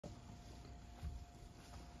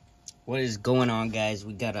What is going on, guys?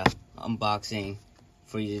 We got a unboxing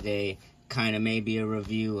for you today. Kind of maybe a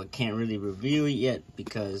review. I can't really review it yet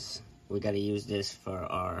because we got to use this for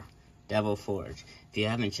our Devil Forge. If you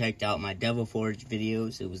haven't checked out my Devil Forge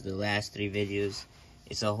videos, it was the last 3 videos.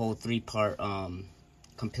 It's a whole 3-part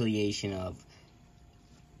compilation of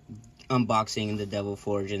unboxing the Devil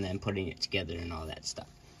Forge and then putting it together and all that stuff.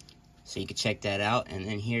 So you can check that out, and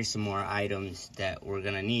then here's some more items that we're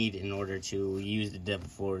gonna need in order to use the Devil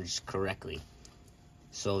Forge correctly.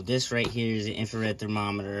 So this right here is an infrared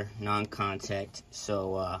thermometer, non-contact.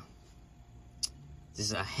 So this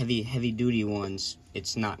is a heavy duty ones.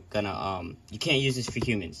 It's not gonna you can't use this for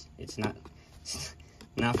humans. It's not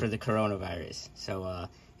for the coronavirus. So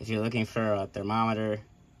if you're looking for a thermometer,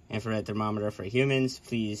 infrared thermometer for humans,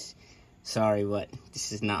 please, sorry, but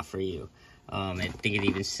this is not for you. I think it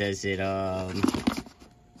even says it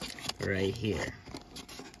right here.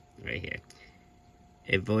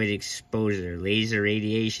 Avoid exposure. Laser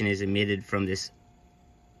radiation is emitted from this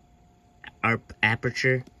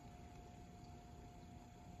aperture.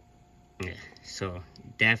 Yeah, so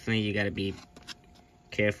definitely you gotta be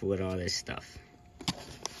careful with all this stuff.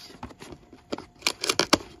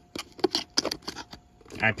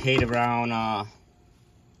 I paid around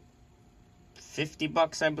 50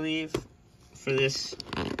 bucks, I believe, for this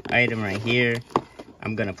item right here.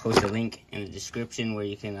 I'm gonna post a link in the description where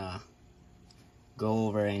you can go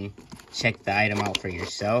over and check the item out for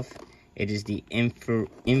yourself. It is the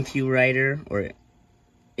Infurider or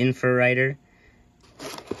Infurider,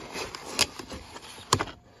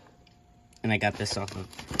 and I got this off of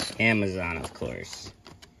Amazon, of course.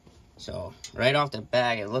 So right off the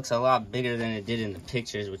bat, it looks a lot bigger than it did in the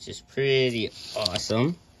pictures, which is pretty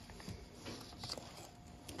awesome.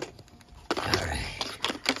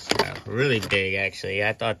 Really big, actually.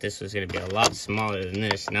 I thought this was going to be a lot smaller than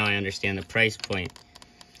this. Now I understand the price point.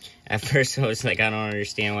 At first I was like, I don't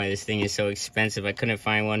understand why this thing is so expensive. I couldn't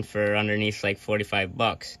find one for underneath like 45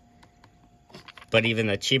 bucks. But even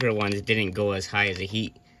the cheaper ones didn't go as high as the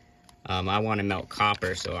heat. I want to melt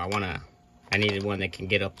copper, so I needed one that can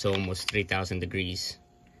get up to almost 3,000 degrees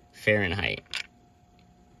Fahrenheit.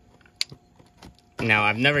 Now,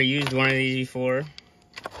 I've never used one of these before,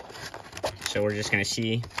 so we're just going to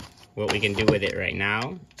see what we can do with it right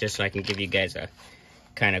now, just so I can give you guys a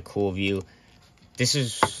kind of cool view. This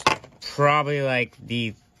is probably like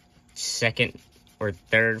the second or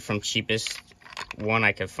third from cheapest one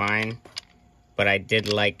I could find, but I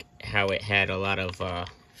did like how it had a lot of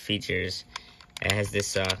features. It has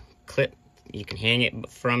this clip. You can hang it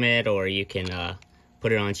from it, or you can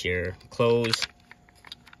put it onto your clothes.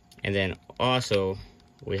 And then also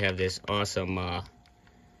we have this awesome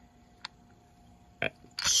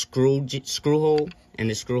screw hole, and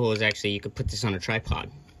the screw hole is actually, you could put this on a tripod,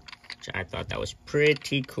 which I thought that was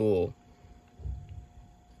pretty cool.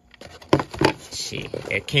 Let's see,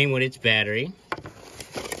 it came with its battery,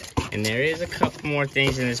 and there is a couple more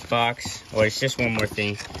things in this box, or it's just one more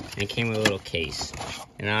thing, and it came with a little case.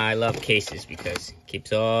 And I love cases because it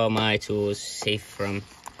keeps all my tools safe from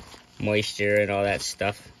moisture and all that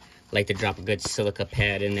stuff. I like to drop a good silica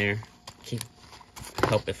pad in there,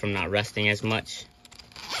 help it from not rusting as much.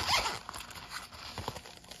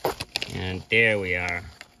 And there we are.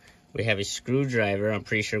 We have a screwdriver. I'm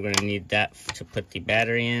pretty sure we're gonna need that to put the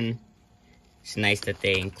battery in. It's nice that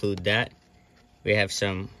they include that. We have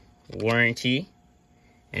some warranty,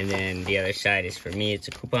 and then the other side is, for me, it's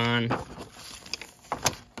a coupon.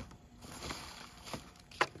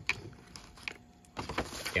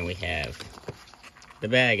 Then we have the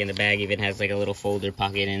bag, and the bag even has like a little folder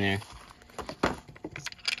pocket in there.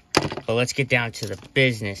 But let's get down to the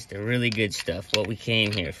business, the really good stuff, what we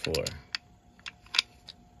came here for.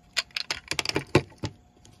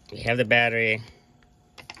 We have the battery.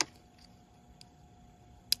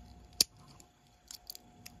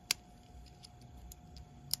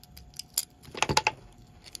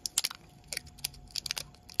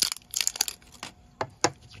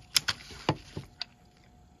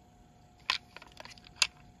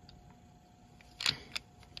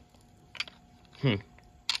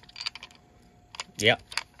 Yep.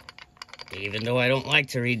 Even though I don't like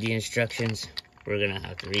to read the instructions, we're gonna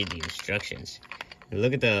have to read the instructions. And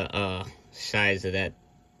look at the size of that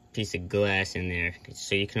piece of glass in there.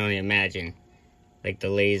 So you can only imagine, like, the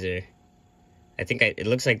laser. I think it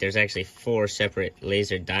looks like there's actually 4 separate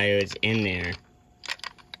laser diodes in there.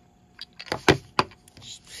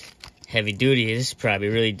 Heavy duty. This is probably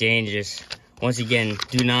really dangerous. Once again,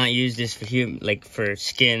 do not use this for for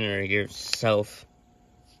skin or yourself.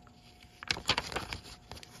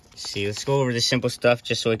 See, let's go over the simple stuff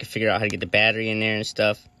just so we can figure out how to get the battery in there and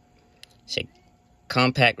stuff. So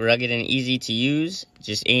compact, rugged, and easy to use.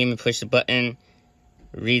 Just aim and push the button.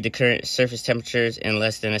 Read the current surface temperatures in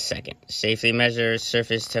less than a second. Safely measure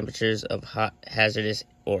surface temperatures of hot, hazardous,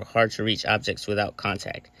 or hard-to-reach objects without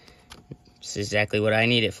contact. This is exactly what I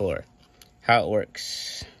need it for. How it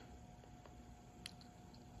works.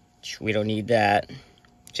 We don't need that.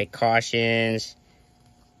 Check cautions.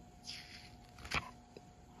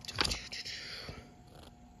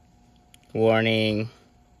 Warning.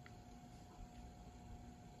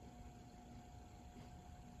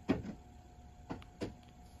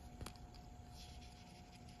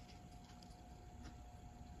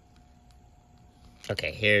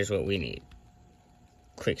 Okay, here's what we need.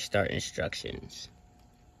 Quick start instructions.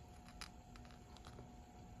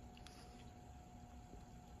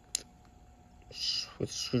 With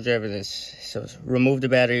screwdriver, so remove the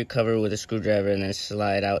battery cover with a screwdriver and then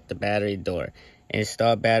slide out the battery door.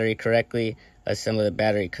 Install battery correctly. Assemble the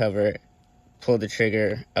battery cover. Pull the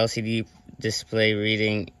trigger. LCD display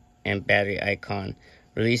reading and battery icon.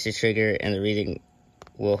 Release the trigger and the reading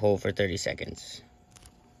will hold for 30 seconds.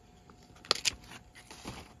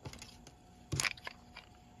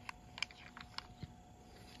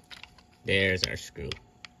 There's our screw.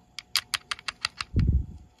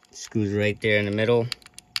 Screw's right there in the middle.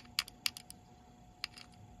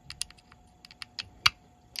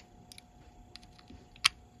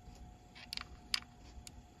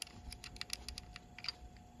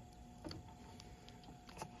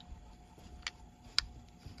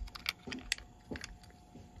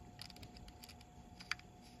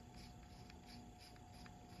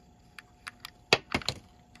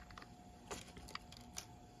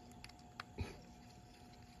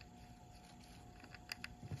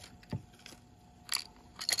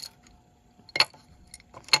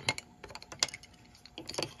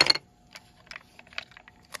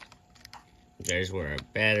 There's where our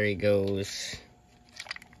battery goes.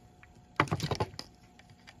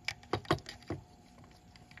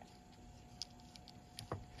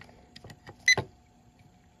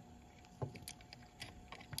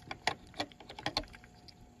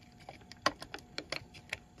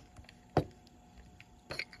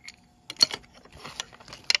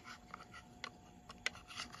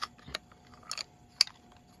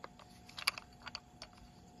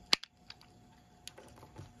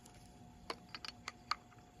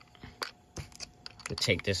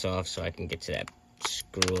 Take this off so I can get to that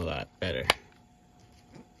screw a lot better.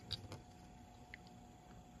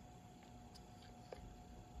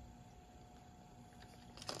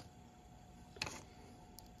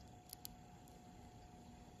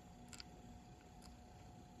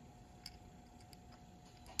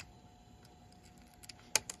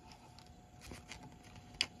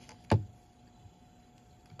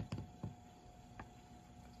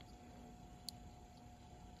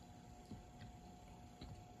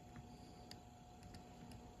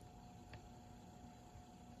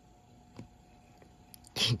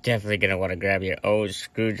 Definitely gonna want to grab your old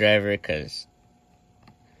screwdriver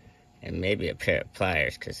and maybe a pair of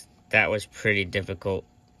pliers, because that was pretty difficult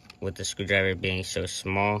with the screwdriver being so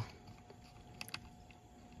small.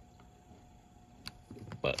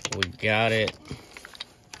 But we got it.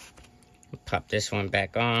 Pop this one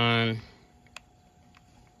back on.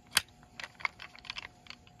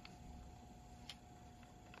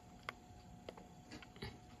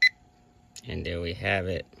 And there we have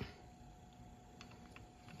it.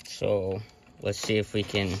 So let's see if we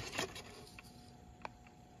can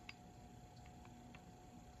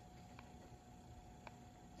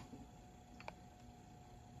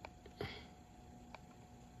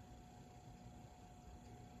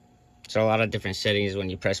so a lot of different settings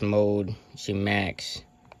when you press mode. You see max,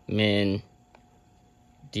 min,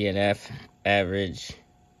 DNF, average.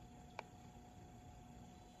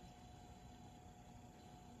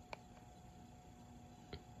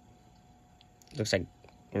 Looks like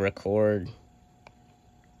record.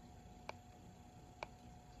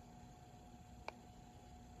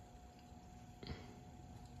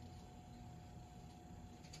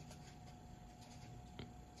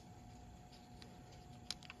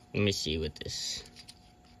 Let me see with this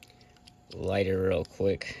lighter real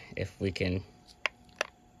quick if we can.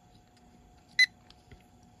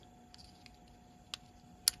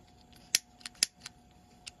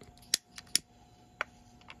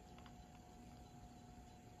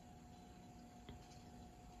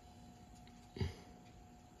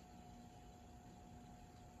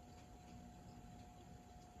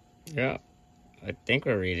 Yeah, I think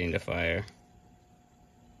we're reading the fire.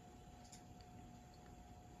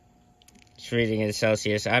 It's reading in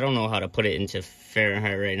Celsius. I don't know how to put it into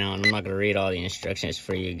Fahrenheit right now, and I'm not going to read all the instructions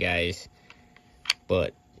for you guys.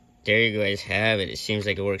 But there you guys have it. It seems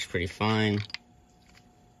like it works pretty fine.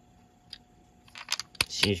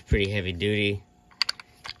 Seems pretty heavy duty.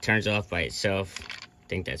 Turns off by itself. I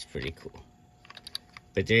think that's pretty cool.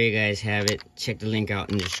 But there you guys have it. Check the link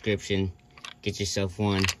out in the description. Get yourself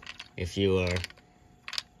one if you are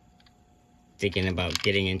thinking about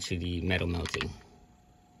getting into the metal melting.